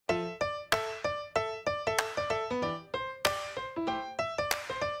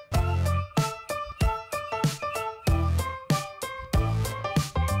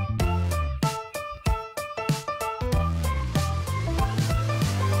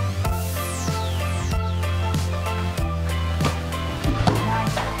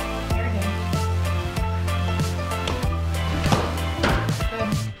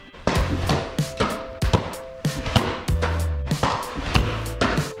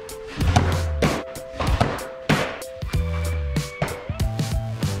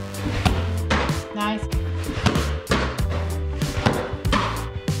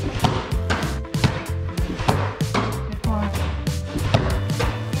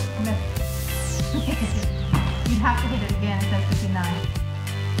have to hit it again. It says 59.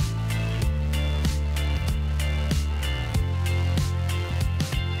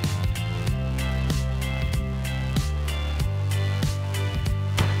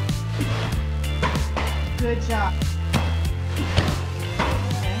 Good job.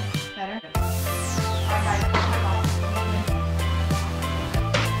 Okay, better. All right,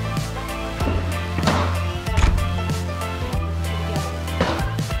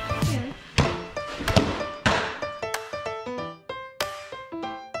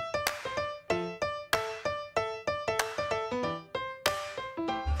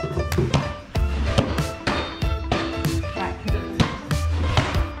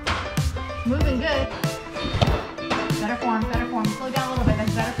 moving good. Better form, better form. Slow down a little bit,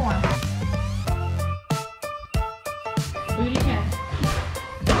 that's better form. Booty chin.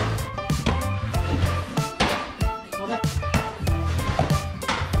 Hold up.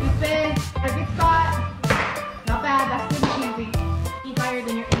 Good spin, a good spot. Not bad, that's good, Mackenzie. Keep higher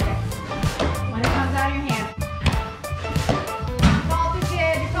than your index. When it comes out of your hand. Fall through,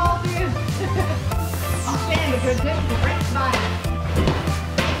 kid, you fall through. Spin, but you're good, great spot.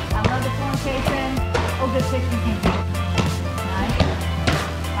 I love the form, Jason. Oh, good pitch, Mackenzie. Nice.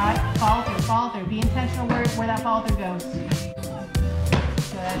 All right, follow through, follow through. Be intentional where that follow through goes.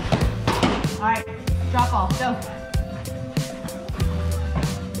 Good. All right, drop off, go.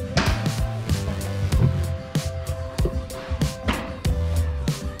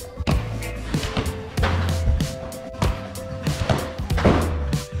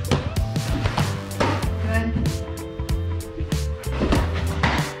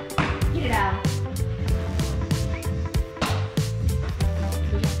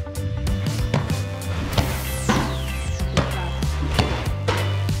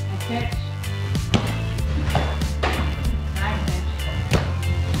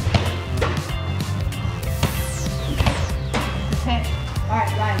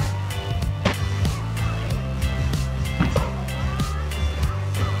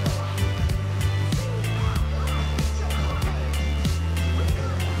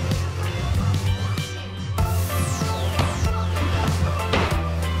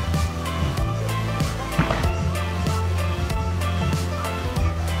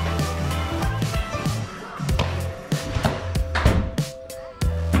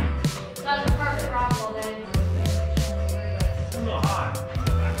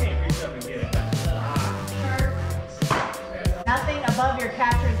 Above your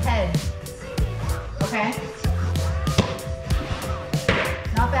catcher's head. Okay?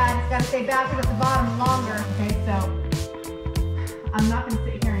 Not bad. It's got to stay backward at the bottom longer. Okay, so I'm not going to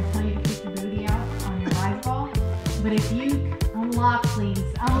sit here and tell you to keep the booty out on your rise ball, but if you unlock, please.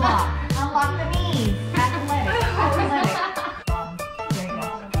 Unlock. Unlock the knees. Athletic. Athletic. There you go.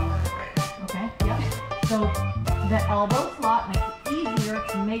 Okay, yep. So the elbow slot makes it easier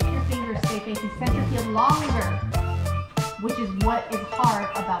to make your fingers stay facing center field longer, which is what is hard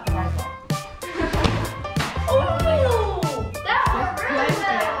about the rise ball. Ooh, that hurt really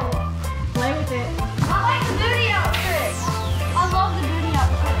well. Play with it. I like the booty out trick. I love the booty out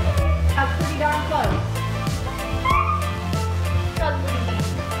trick. That's pretty darn close.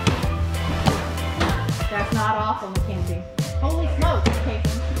 That's not awful, Mackenzie. Holy smokes,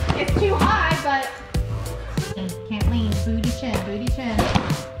 Caitlin. It's too high, but can't lean. Booty chin, booty chin.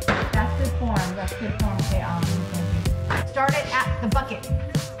 That's good form. That's good form. Okay, Mackenzie. Start it at the bucket.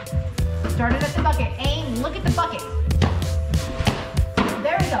 Start it at the bucket. Aim, look at the bucket.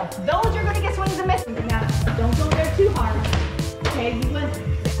 There we go. Those are going to get swings and misses. Now, don't go there too hard. Okay, you went.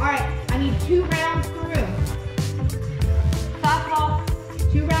 All right, I need 2 rounds through. Fastball,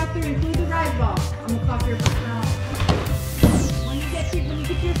 2 rounds through, include the rise ball. I'm going to clock your first round. When you get to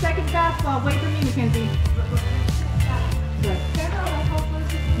your second fastball, wait for me, Mackenzie. Good.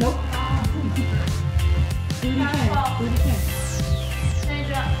 Nope. Booty chin, booty chin.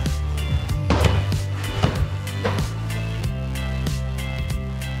 Change up.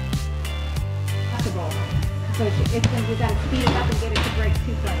 That's the ball. So it's gonna, we gotta speed it up and get it to break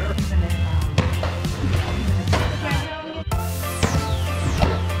too far.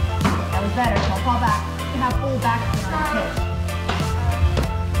 That was better, so I'll fall back. You can have full backspin on the pitch.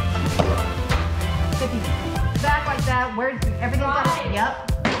 50. Back like that, where's everything's on? Yep.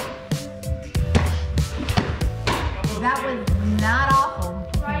 That was not awful.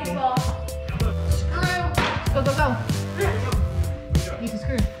 Right ball. Screw. Go, go, go. You can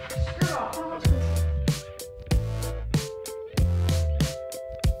screw. Screw off.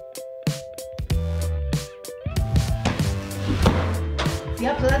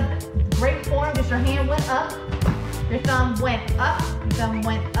 Yep, so that's great form. Just your hand went up. Your thumb went up. Your thumb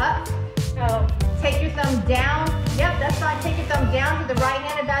went up. Oh. Take your thumb down side, take your thumb down to the right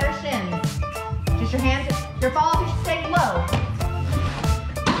hand about her shins. Just your hands, your fall off, you should stay low.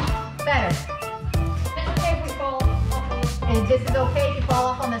 Better. It's okay if we fall off. And this is okay if you fall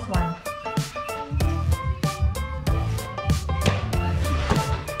off on this one.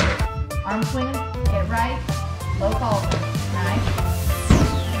 Arm swinging, get it right. Low fall. Nice.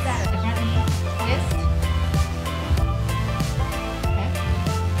 Better. Twist. Okay.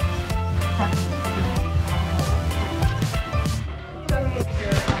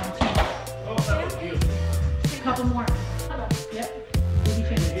 A couple more. Yep. Booty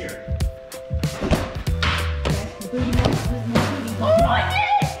chin. Okay. Booty more booty. Oh, I did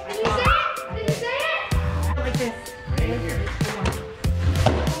it! Did you say it? Did you say it? Like this.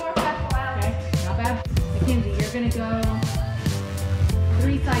 One more fast one. Okay, not bad. Mackenzie, you're gonna go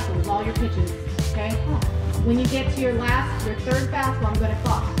 3 cycles, all your pitches, okay? When you get to your third fastball, I'm gonna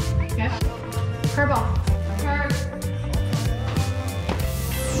clock, okay? Curveball. Curve.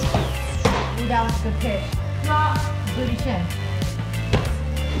 Rebalance, good pitch. Drop. Booty chin.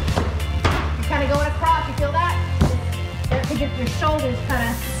 You're kind of going across, you feel that? There, to get your shoulders kind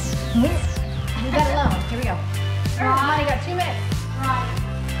of, leave that alone. Here we go. Come on, you got 2 minutes. Right.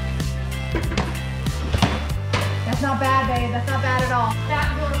 That's not bad, babe. That's not bad at all.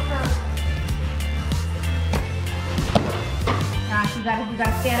 Back door curve. Gosh, you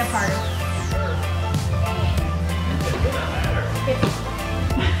gotta stand up harder.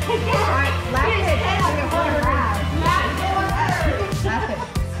 All right, last pitch. Last pitch.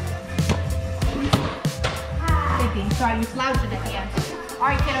 50. Sorry, you're slouching at the end. All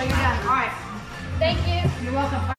right, kiddo, you're done. All right. Thank you. You're welcome.